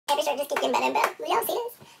Every shirt just keeps getting better and better. Y'all see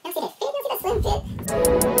this? Y'all see that fit? Y'all see that slim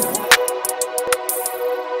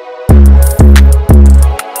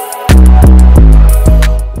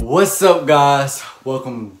fit? What's up, guys?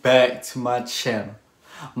 Welcome back to my channel.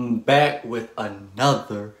 I'm back with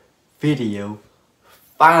another video,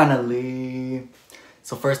 finally.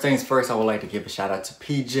 So first things first, I would like to give a shout out to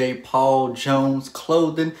PJ Paul Jones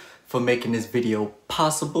Clothing for making this video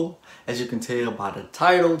possible. As you can tell by the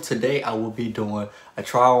title, today I will be doing a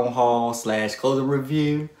try on haul / clothing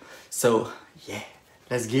review. So yeah,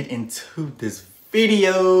 let's get into this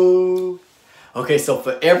video. Okay, so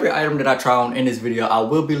for every item that I try on in this video, I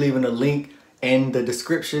will be leaving a link in the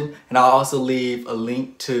description, and I'll also leave a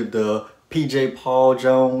link to the PJ Paul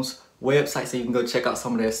Jones website so you can go check out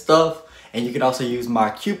some of their stuff. And you can also use my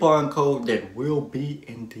coupon code that will be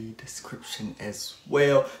in the description as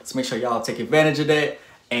well. So make sure y'all take advantage of that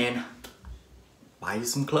and buy you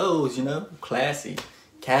some clothes, you know, classy,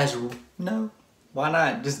 casual, you know, why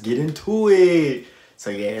not? Just get into it.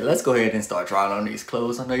 So yeah, let's go ahead and start trying on these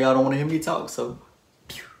clothes. I know y'all don't want to hear me talk, so.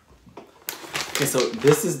 Okay, so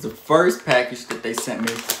this is the first package that they sent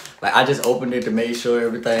me. Like, I just opened it to make sure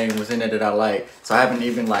everything was in it that I like. So I haven't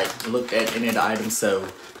even like looked at any of the items, so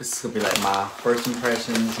this is gonna be like my first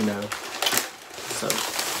impressions, you know. So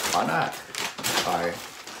why not? All right,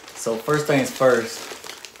 so first things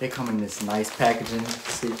first, they come in this nice packaging.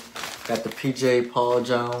 See, got the PJ Paul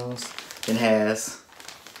Jones. It has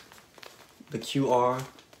the QR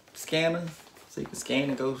scanner, so you can scan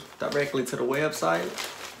and go directly to the website.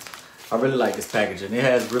 I really like this packaging. It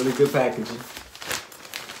has really good packaging.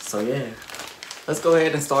 So yeah, let's go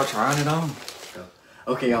ahead and start trying it on.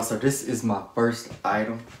 Okay, y'all, so this is my first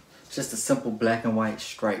item. Just a simple black and white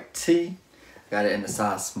striped tee. Got it in the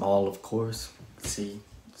size small, of course. See,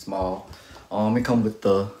 small. It comes with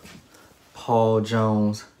the Paul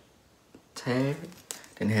Jones tag.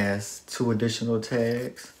 Then it has 2 additional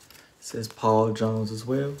tags. It says Paul Jones as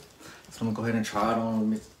well. So I'm gonna go ahead and try it on. Let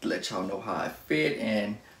me let y'all know how it fit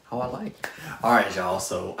and how I like it. All right, y'all,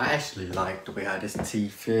 so I actually like the way how this tee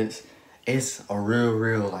fits. It's a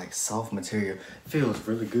real like soft material. Feels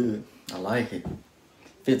really good. I like it.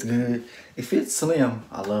 Fits good. It fits slim.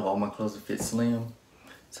 I love all my clothes that fit slim.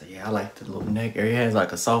 So yeah, I like the little neck area. It has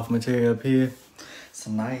like a soft material up here. It's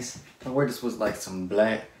nice. I wear this with like some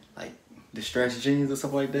black, like distressed jeans or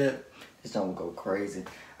something like that. This don't go crazy.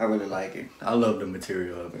 I really like it. I love the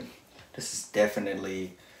material of it. This is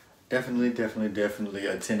definitely a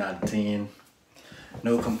 10 out of 10.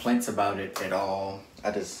 No complaints about it at all.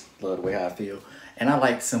 I just love the way how I feel. And I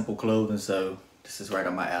like simple clothing, so this is right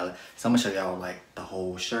up my alley. So I'm gonna show y'all like the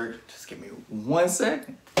whole shirt. Just give me 1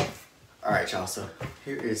 second. All right, y'all, so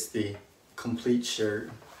here is the complete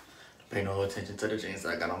shirt. Pay no attention to the jeans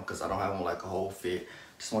that I got on because I don't have on like a whole fit.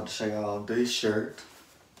 Just want to show y'all this shirt.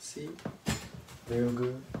 See, real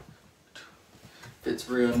good. Fits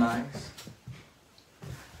real nice.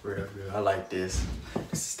 Real good. I like this.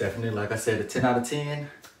 This is definitely, like I said, a 10 out of 10.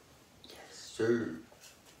 Yes, sir.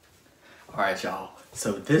 All right, y'all.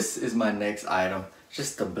 So this is my next item.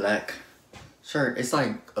 Just a black shirt. It's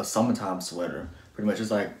like a summertime sweater. Pretty much,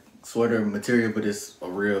 it's like sweater material, but it's a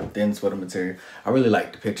real thin sweater material. I really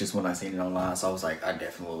like the pictures when I seen it online, so I was like, I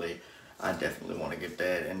definitely want to get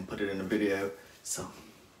that and put it in the video. So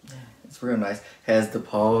yeah, it's real nice. Has the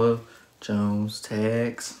Paul Jones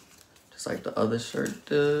tags, just like the other shirt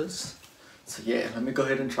does. So yeah, let me go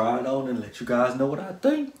ahead and try it on and let you guys know what I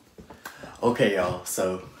think. Okay, y'all,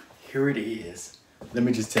 so here it is. Let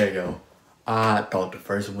me just tell y'all, I thought the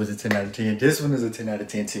first one was a 10 out of 10. This one is a 10 out of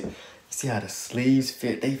 10 too. See how the sleeves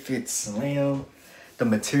fit? They fit slim. The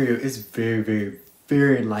material is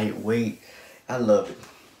very lightweight. I love it.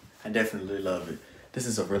 I definitely love it. This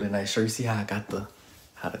is a really nice shirt. You see how I got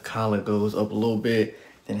how the collar goes up a little bit,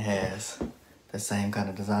 then has the same kind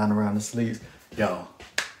of design around the sleeves. Y'all,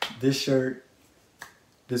 this shirt,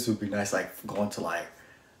 this would be nice like going to like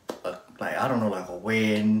I don't know, like a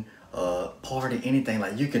wedding, party, anything.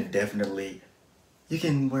 Like you can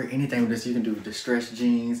wear anything with this. You can do distressed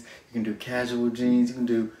jeans, you can do casual jeans, you can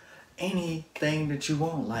do anything that you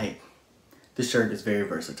want. Like, this shirt is very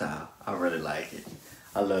versatile. I really like it.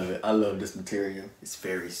 I love it. I love this material. It's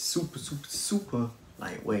very super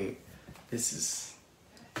lightweight. This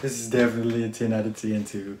is definitely a 10 out of 10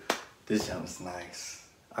 too. This jump's nice.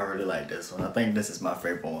 I really like this one. I think this is my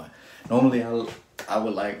favorite one. Normally I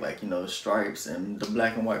would like, you know, stripes and the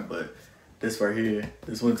black and white, but this right here,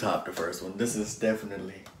 this one topped the first one. This is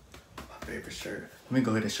definitely my favorite shirt. Let me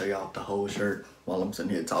go ahead and show y'all the whole shirt while I'm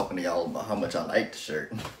sitting here talking to y'all about how much I like the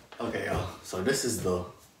shirt. Okay, y'all, so this is the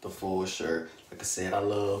full shirt. Like I said, I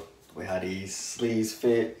love the way how these sleeves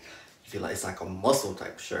fit. feel like it's like a muscle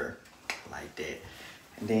type shirt, like that.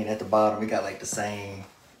 And then at the bottom, we got like the same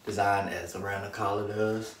design as around the collar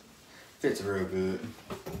does. Fits real good.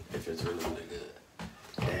 It fits really, really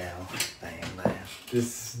good. Down, bang, bang.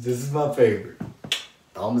 This is my favorite.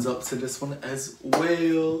 Thumbs up to this one as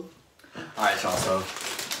well. All right, y'all. So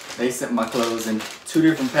they sent my clothes in 2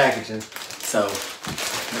 different packages. So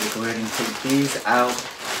let me go ahead and take these out,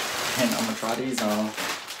 and I'm gonna try these on.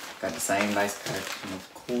 Got the same nice packaging,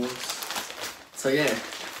 of course. So yeah,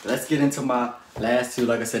 let's get into my last 2.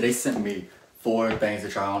 Like I said, they sent me 4 things to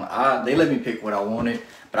try on. They let me pick what I wanted,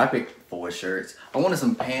 but I picked 4 shirts. I wanted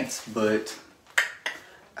some pants, but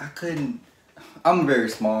I couldn't. I'm very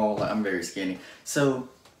small, like I'm very skinny, so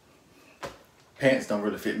pants don't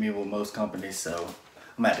really fit me with most companies. So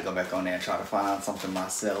I'm gonna have to go back on there and try to find something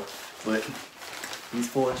myself. But these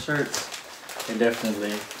 4 shirts, they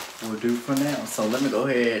definitely will do for now. So let me go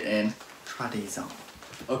ahead and try these on.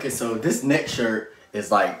 Okay, so this next shirt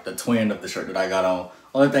is like the twin of the shirt that I got on.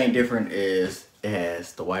 Only thing different is it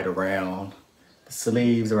has the white around the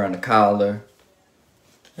sleeves, around the collar.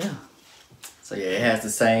 Yeah. So yeah, it has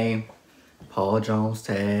the same Paul Jones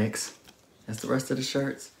tags as the rest of the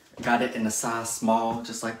shirts. Got it in a size small,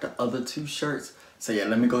 just like the other 2 shirts. So yeah,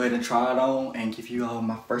 let me go ahead and try it on and give you all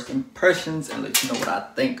my first impressions and let you know what I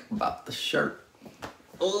think about the shirt.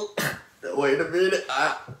 Oh, wait a minute.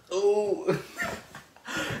 Oh.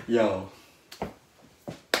 Yo.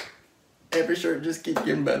 Every shirt just keeps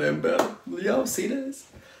getting better and better. Y'all see this?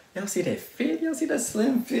 Y'all see that fit? Y'all see that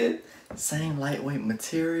slim fit? Same lightweight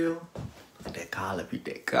material. Look at that collar. Beat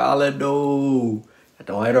that collar though. Got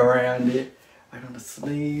the white around it. Right on the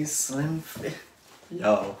sleeves. Slim fit.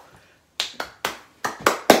 Yo.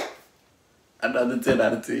 Another 10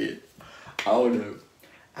 out of 10. I don't know.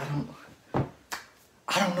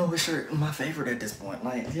 I don't know which shirt is my favorite at this point.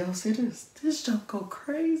 Like, y'all see this? This junk go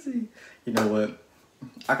crazy. You know what?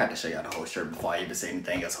 I got to show y'all the whole shirt before I even say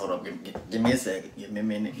anything else. Hold up, give me a second. Give me a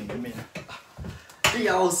minute, give me a minute. Do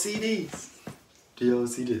y'all see these? Do y'all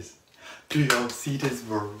see this? Do y'all see this,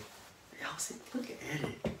 bro? Y'all see, look at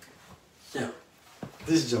it. Yo,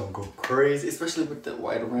 this junk go crazy, especially with the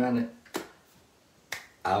white around it.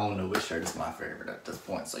 I don't know which shirt is my favorite at this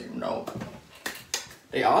point, so you know.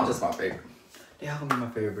 They all just my favorite. They all be my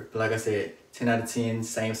favorite. But like I said, 10 out of 10,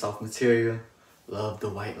 same soft material. Love the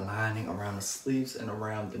white lining around the sleeves and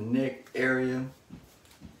around the neck area.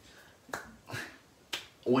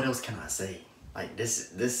 What else can I say? Like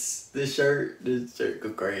this shirt go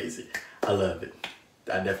crazy. I love it.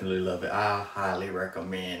 I definitely love it. I highly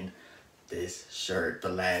recommend this shirt, the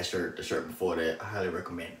last shirt, the shirt before that. I highly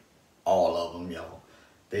recommend all of them, y'all.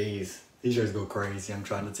 These shirts go crazy, I'm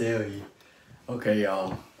trying to tell you. Okay,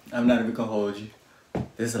 y'all, I'm not even gonna hold you.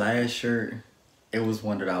 This last shirt, it was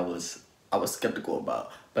one that I was skeptical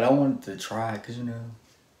about, but I wanted to try it, cause you know,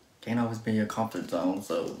 can't always be in your comfort zone.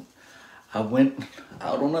 So I went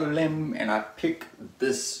out on a limb and I picked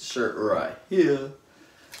this shirt right here.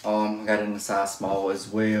 Got it in a size small as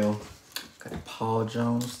well. Got the Paul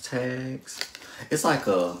Jones tags. It's like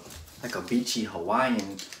a beachy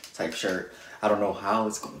Hawaiian type shirt. I don't know how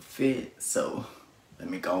it's gonna fit, so let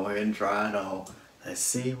me go ahead and try it on. Let's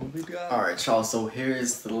see what we got. All right, y'all, so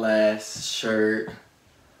here's the last shirt.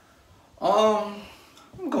 I'm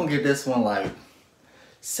gonna give this one like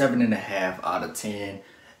 7.5 out of 10.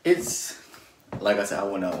 It's, like I said, I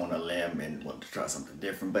went out on a limb and wanted to try something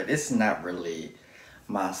different, but it's not really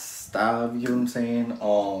my style, you know what I'm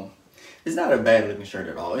saying? It's not a bad looking shirt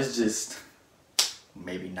at all. It's just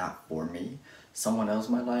maybe not for me. Someone else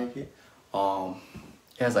might like it. It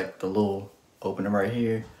has like the little opener right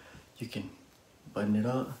here. You can button it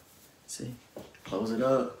up, see, close it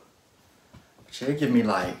up. But it give me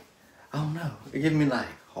like, I don't know, it give me like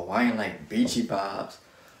Hawaiian, like beachy vibes.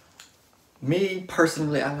 Me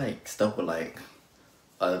personally, I like stuff with like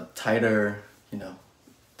a tighter, you know,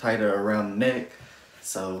 tighter around the neck.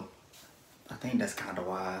 So I think that's kind of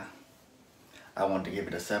why I wanted to give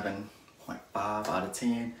it a 7.5 out of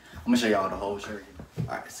 10. I'm gonna show y'all the whole shirt.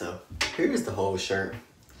 All right, so here's the whole shirt.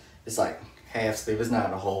 It's like half sleeve. It's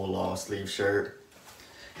not a whole long sleeve shirt.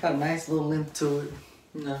 Got a nice little length to it,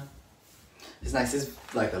 you know. It's nice. It's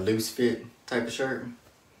like a loose fit type of shirt.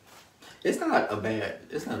 It's not a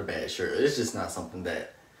bad shirt. It's just not something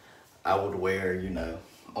that I would wear, you know,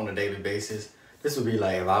 on a daily basis. This would be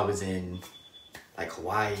like if I was in like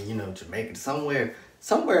Hawaii, you know, Jamaica, somewhere,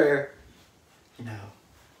 you know,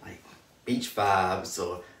 like beach vibes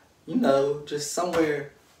or, you know, just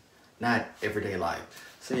somewhere, not everyday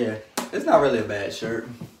life. So yeah, it's not really a bad shirt.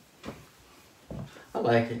 I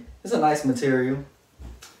like it. It's a nice material.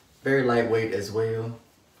 Very lightweight as well.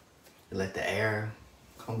 You let the air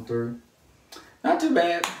come come through. Not too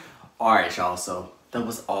bad. Alright, y'all, so that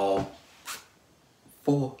was all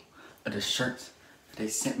 4 of the shirts that they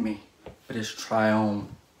sent me for this try-on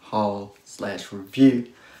haul / review.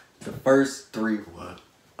 The first 3 were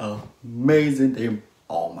amazing. They're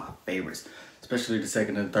all my favorites, especially the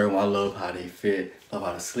second and third one. I love how they fit, love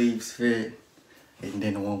how the sleeves fit, and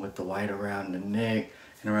then the one with the white around the neck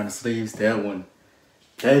and around the sleeves, that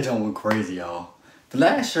joint went crazy, y'all. The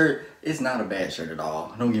last shirt is not a bad shirt at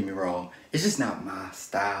all, don't get me wrong. It's just not my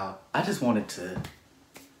style. I just wanted to,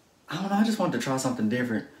 I don't know, I just wanted to try something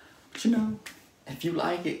different. But you know, if you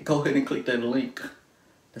like it, go ahead and click that link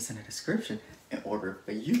that's in the description and order it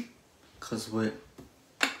for you. Cause what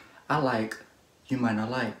I like, you might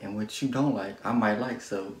not like, and what you don't like, I might like.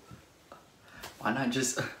 So why not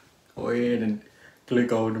just go ahead and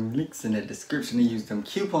click all them links in the description and use them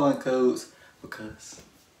coupon codes, because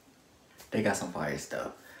they got some fire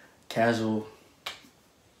stuff. Casual,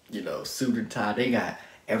 you know, suit and tie, they got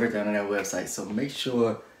everything on their website. So make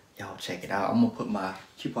sure y'all check it out. I'm gonna put my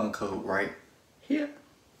coupon code right here.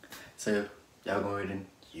 So y'all go ahead and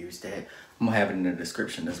use that. I'm gonna have it in the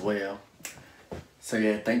description as well. So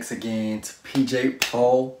yeah, thanks again to PJ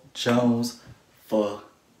Paul Jones for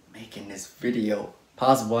making this video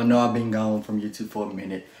possible. I know I've been gone from YouTube for a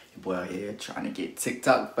minute. Your boy out here trying to get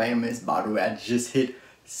TikTok famous. By the way, I just hit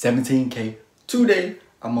 17K today.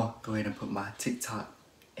 I'm gonna go ahead and put my TikTok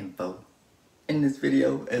info in this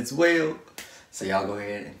video as well. So y'all go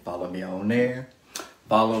ahead and follow me on there.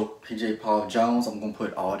 Follow PJ Paul Jones. I'm gonna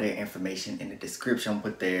put all their information in the description. I'm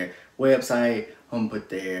gonna put their website, I'm gonna put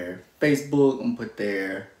their Facebook, I'm gonna put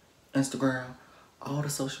their Instagram, all the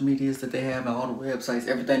social medias that they have and all the websites,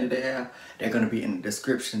 everything that they have, they're gonna be in the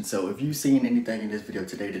description. So if you've seen anything in this video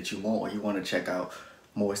today that you want, or you wanna check out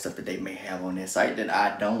more stuff that they may have on their site that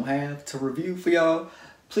I don't have to review for y'all,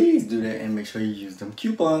 please do that and make sure you use them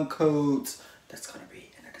coupon codes. That's gonna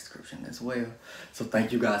be in the description as well. So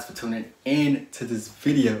thank you guys for tuning in to this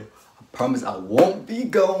video. I promise I won't be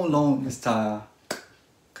going long this time,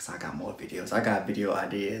 cause I got more videos. I got video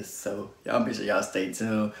ideas. So y'all make sure y'all stay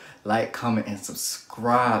tuned. Like, comment, and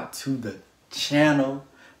subscribe to the channel.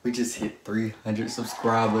 We just hit 300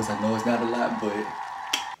 subscribers. I know it's not a lot, but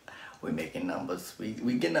we're making numbers. We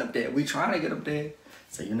getting up there. We trying to get up there.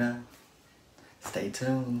 So you know, stay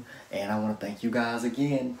tuned. And I want to thank you guys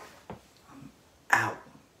again. I'm out.